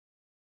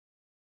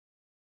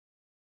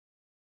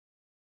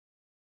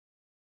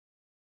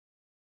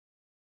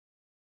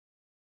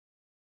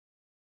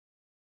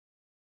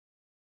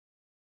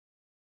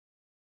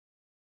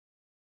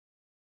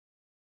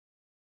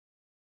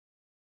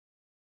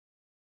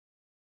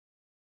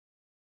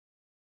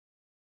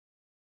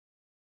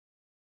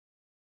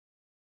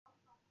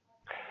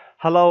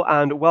Hello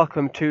and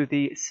welcome to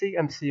the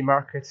CMC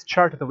Markets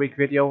Chart of the Week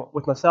video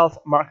with myself,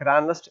 market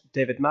analyst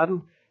David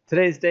Madden.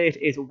 Today's date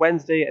is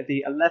Wednesday,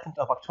 the 11th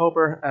of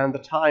October, and the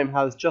time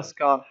has just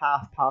gone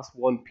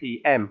 1:30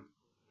 p.m.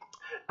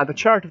 And the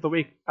chart of the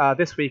week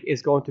this week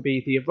is going to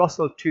be the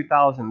Russell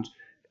 2000,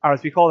 or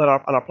as we call it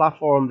on our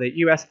platform, the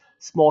US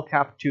Small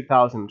Cap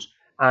 2000.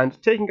 And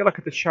taking a look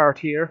at the chart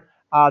here,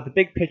 the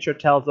big picture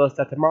tells us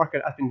that the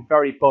market has been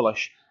very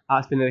bullish.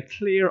 It's been a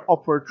clear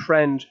upward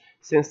trend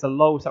since the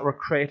lows that were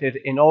created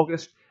in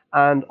August,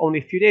 and only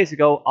a few days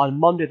ago, on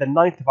Monday the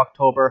 9th of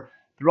October,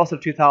 the Russell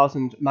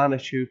 2000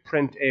 managed to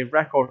print a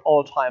record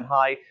all-time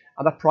high,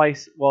 and the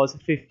price was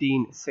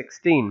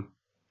 1516.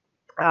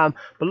 But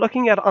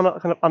looking at on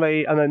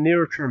a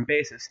nearer term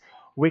basis,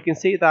 we can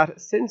see that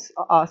since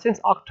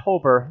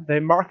October,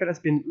 the market has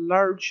been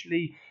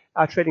largely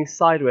trading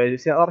sideways.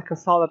 We've seen a lot of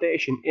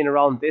consolidation in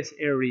around this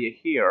area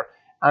here.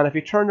 And if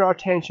we turn our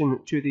attention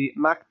to the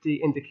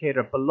MACD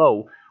indicator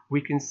below,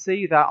 we can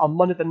see that on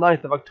Monday the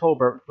 9th of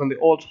October, when the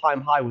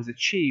all-time high was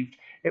achieved,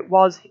 it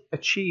was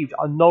achieved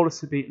on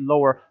noticeably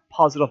lower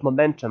positive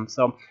momentum.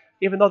 So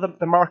even though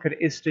the market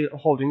is still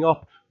holding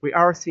up, we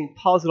are seeing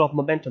positive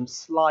momentum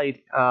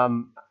slide.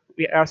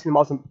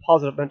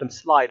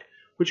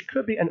 Which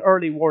could be an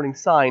early warning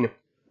sign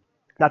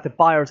that the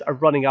buyers are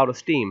running out of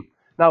steam.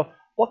 Now,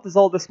 what does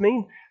all this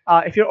mean?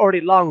 If you're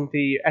already long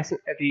the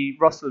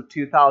Russell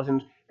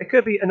 2000, it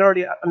could be an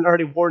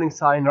early warning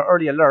sign or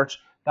early alert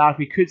that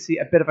we could see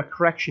a bit of a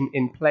correction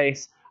in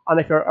place. And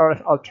if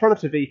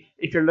alternatively,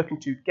 if you're looking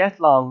to get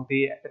long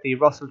the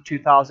Russell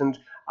 2000,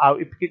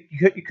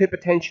 you could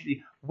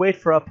potentially wait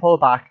for a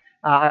pullback,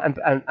 and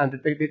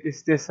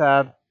this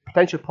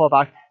potential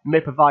pullback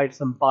may provide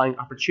some buying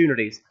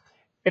opportunities.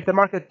 If the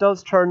market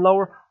does turn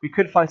lower, we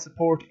could find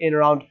support in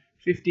around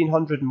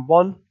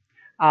 1501,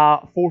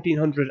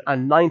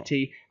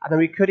 1490, and then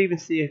we could even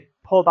see a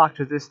pullback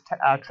to this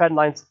trend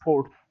line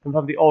support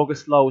from the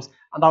August lows,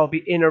 and that will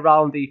be in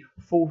around the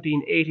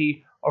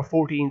 1480 or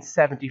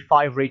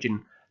 1475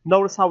 region.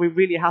 Notice how we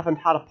really haven't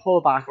had a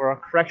pullback or a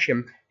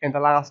correction in the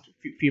last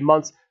few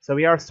months, so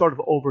we are sort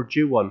of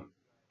overdue one.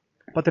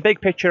 But the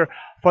big picture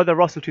for the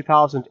Russell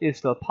 2000 is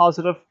still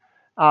positive.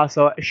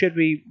 So should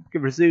we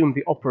resume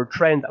the upward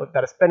trend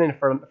that it's been in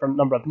for a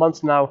number of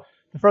months now,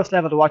 the first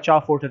level to watch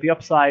out for to the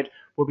upside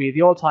will be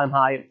the all-time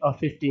high of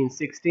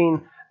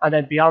 1516, and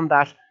then beyond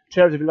that,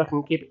 traders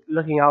will be keep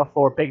looking out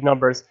for big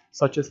numbers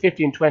such as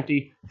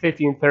 1520,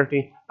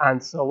 1530,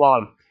 and so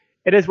on.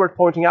 It is worth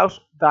pointing out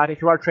that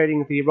if you are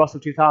trading the Russell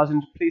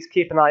 2000, please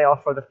keep an eye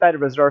out for the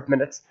Federal Reserve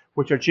minutes,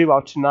 which are due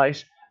out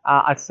tonight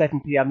at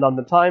 7 p.m.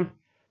 London time.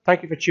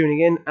 Thank you for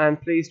tuning in,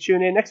 and please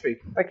tune in next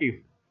week. Thank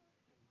you.